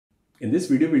In this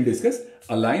video, we'll discuss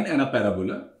a line and a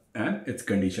parabola and its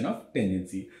condition of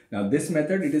tangency. Now, this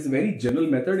method, it is a very general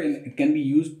method and it can be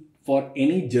used for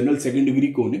any general second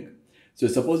degree conic. So,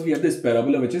 suppose we have this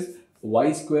parabola which is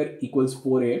y square equals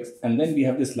 4ax, and then we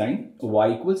have this line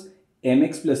y equals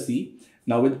mx plus c.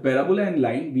 Now, with parabola and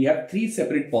line, we have three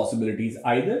separate possibilities.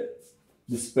 Either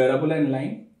this parabola and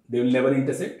line, they will never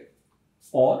intersect,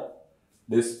 or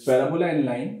this parabola and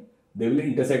line, they will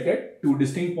intersect at two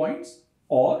distinct points,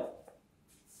 or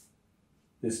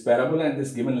this parabola and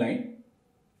this given line,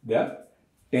 they are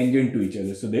tangent to each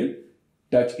other. So, they'll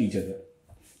touch each other.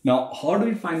 Now, how do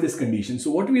we find this condition?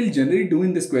 So, what we'll generally do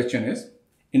in this question is,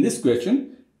 in this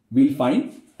question, we'll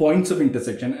find points of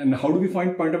intersection. And how do we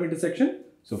find point of intersection?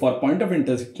 So, for point of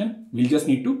intersection, we'll just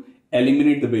need to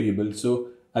eliminate the variable. So,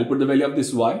 I'll put the value of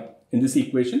this y in this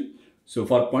equation. So,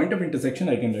 for point of intersection,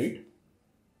 I can write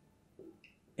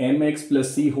mx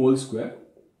plus c whole square,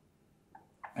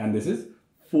 and this is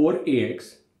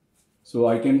 4ax. So,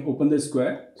 I can open the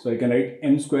square. So, I can write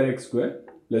m square x square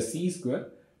plus c square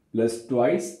plus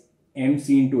twice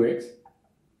mc into x,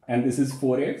 and this is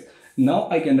 4x. Now,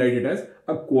 I can write it as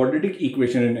a quadratic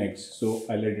equation in x. So,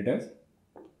 I'll write it as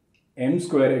m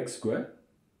square x square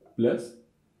plus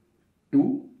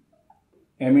 2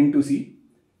 m into c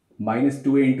minus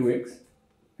 2a into x,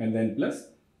 and then plus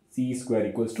c square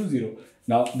equals to 0.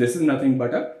 Now, this is nothing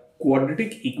but a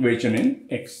quadratic equation in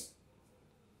x.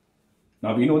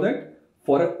 Now, we know that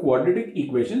for a quadratic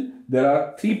equation, there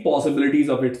are three possibilities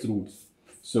of its roots.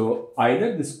 So,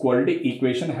 either this quadratic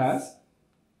equation has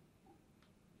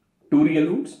two real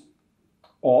roots,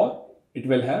 or it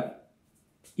will have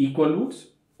equal roots,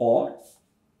 or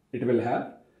it will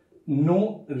have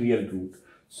no real root.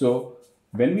 So,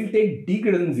 when we take d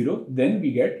greater than 0, then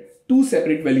we get two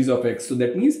separate values of x. So,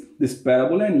 that means this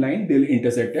parabola and line, they will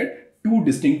intersect at two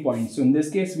distinct points. So, in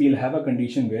this case, we will have a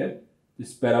condition where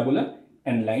this parabola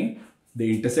and line,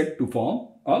 they intersect to form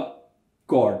a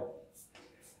chord.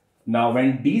 Now,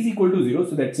 when d is equal to 0,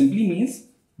 so that simply means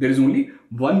there is only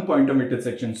one point of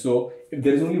intersection. So, if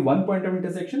there is only one point of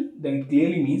intersection, then it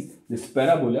clearly means this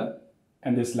parabola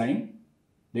and this line,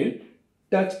 they'll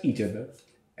touch each other.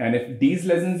 And if d is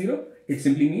less than 0, it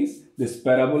simply means this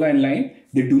parabola and line,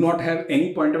 they do not have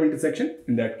any point of intersection.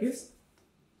 In that case,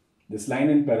 this line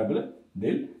and parabola,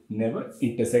 they'll never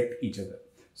intersect each other.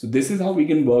 So, this is how we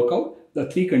can work out the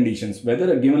three conditions,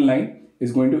 whether a given line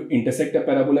is going to intersect a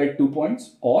parabola at 2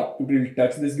 points, or it will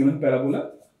touch this given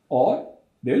parabola, or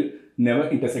they'll never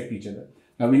intersect each other.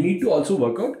 Now, we need to also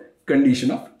work out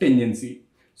condition of tangency.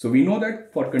 So, we know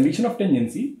that for condition of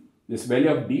tangency, this value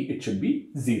of d, it should be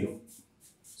 0.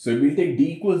 So, if we take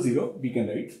d equals 0, we can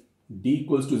write d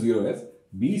equals to 0 as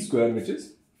b square, which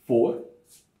is 4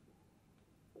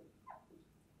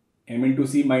 m into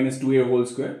c minus 2a whole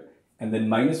square, and then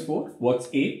minus 4. What's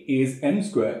a? A is m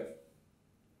square,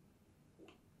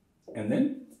 and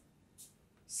then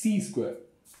c square,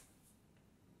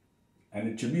 and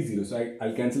it should be 0. So,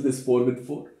 I'll cancel this 4 with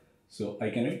 4. So,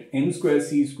 I can write m square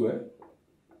c square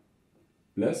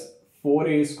plus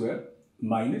 4a square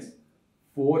minus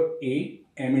 4a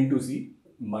m into c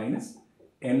minus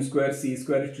m square c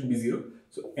square, it should be 0.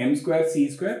 So, m square c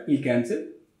square will cancel.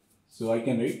 So, I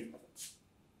can write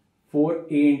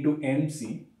 4a into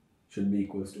mc should be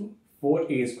equals to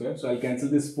 4a square. So, I'll cancel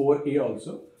this 4a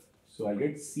also. So, I'll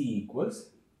get c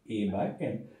equals a by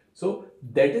m. So,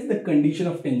 that is the condition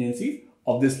of tangency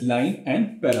of this line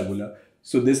and parabola.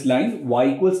 So, this line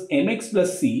y equals mx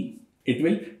plus c, it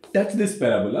will touch this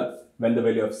parabola when the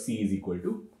value of c is equal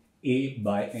to a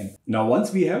by m. Now,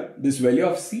 once we have this value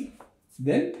of c,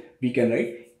 then we can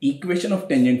write equation of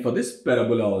tangent for this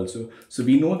parabola also. So,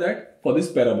 we know that for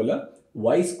this parabola,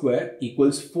 y square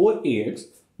equals 4ax.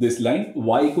 This line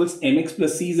y equals mx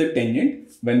plus c is a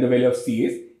tangent when the value of c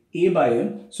is a by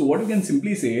m. So, what we can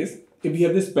simply say is, if we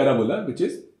have this parabola which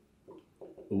is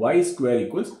y square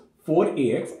equals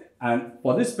 4ax, and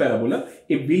for this parabola,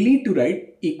 if we need to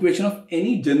write equation of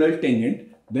any general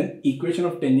tangent, then equation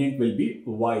of tangent will be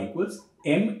y equals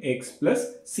mx plus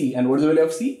c. And what is the value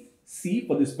of c? C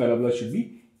for this parabola should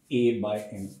be a by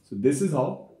m. So, this is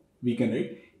how we can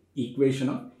write equation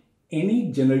of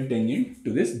any general tangent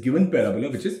to this given parabola,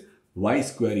 which is y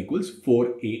square equals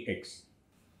 4ax.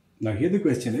 Now, here the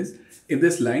question is, if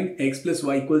this line x plus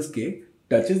y equals k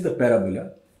touches the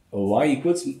parabola y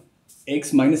equals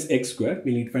x minus x square,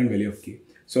 we need to find value of k.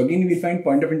 So, again we will find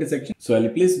point of intersection. So, I'll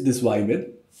replace this y with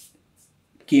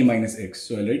k minus x.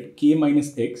 So, I'll write k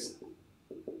minus x,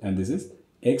 and this is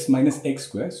x minus x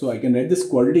square. So, I can write this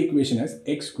quadratic equation as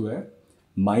x square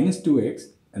minus 2x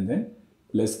and then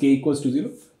plus k equals to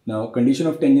 0. Now, condition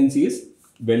of tangency is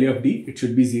value of d, it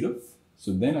should be 0.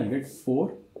 So then I'll get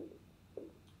 4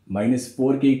 minus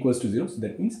 4k equals to 0. So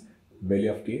that means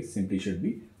value of k simply should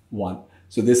be 1.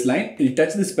 So this line will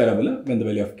touch this parabola when the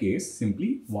value of k is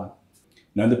simply 1.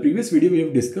 Now in the previous video we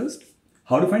have discussed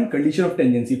how to find condition of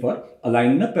tangency for a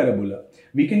line in a parabola.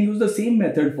 We can use the same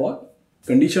method for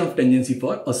condition of tangency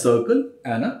for a circle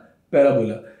and a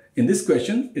parabola. In this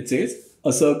question it says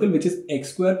a circle which is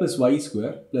x square plus y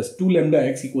square plus 2 lambda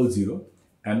x equals 0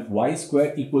 and y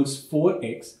square equals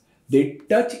 4x. They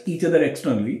touch each other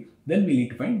externally, then we need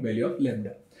to find value of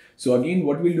lambda. So again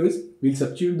what we'll do is we'll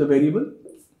substitute the variable.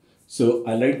 So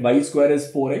I'll write y square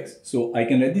as 4x. So I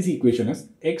can write this equation as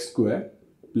x square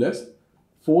plus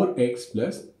 4x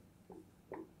plus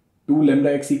 2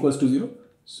 lambda x equals to 0.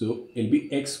 So it'll be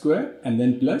x square and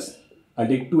then plus, I'll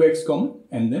take 2x common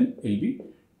and then it'll be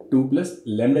 2 plus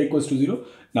lambda equals to 0.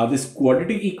 Now this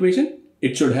quadratic equation,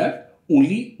 it should have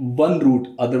only one root,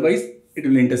 otherwise it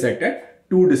will intersect at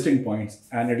two distinct points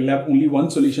and it will have only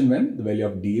one solution when the value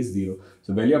of d is 0.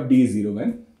 So value of d is 0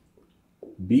 when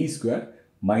b square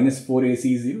minus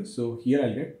 4ac is 0. So here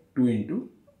I'll get 2 into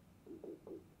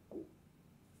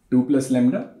 2 plus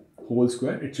lambda whole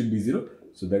square, it should be 0.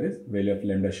 So that is value of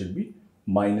lambda should be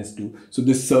minus 2. So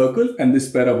this circle and this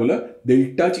parabola, they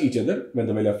will touch each other when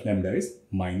the value of lambda is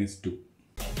minus 2.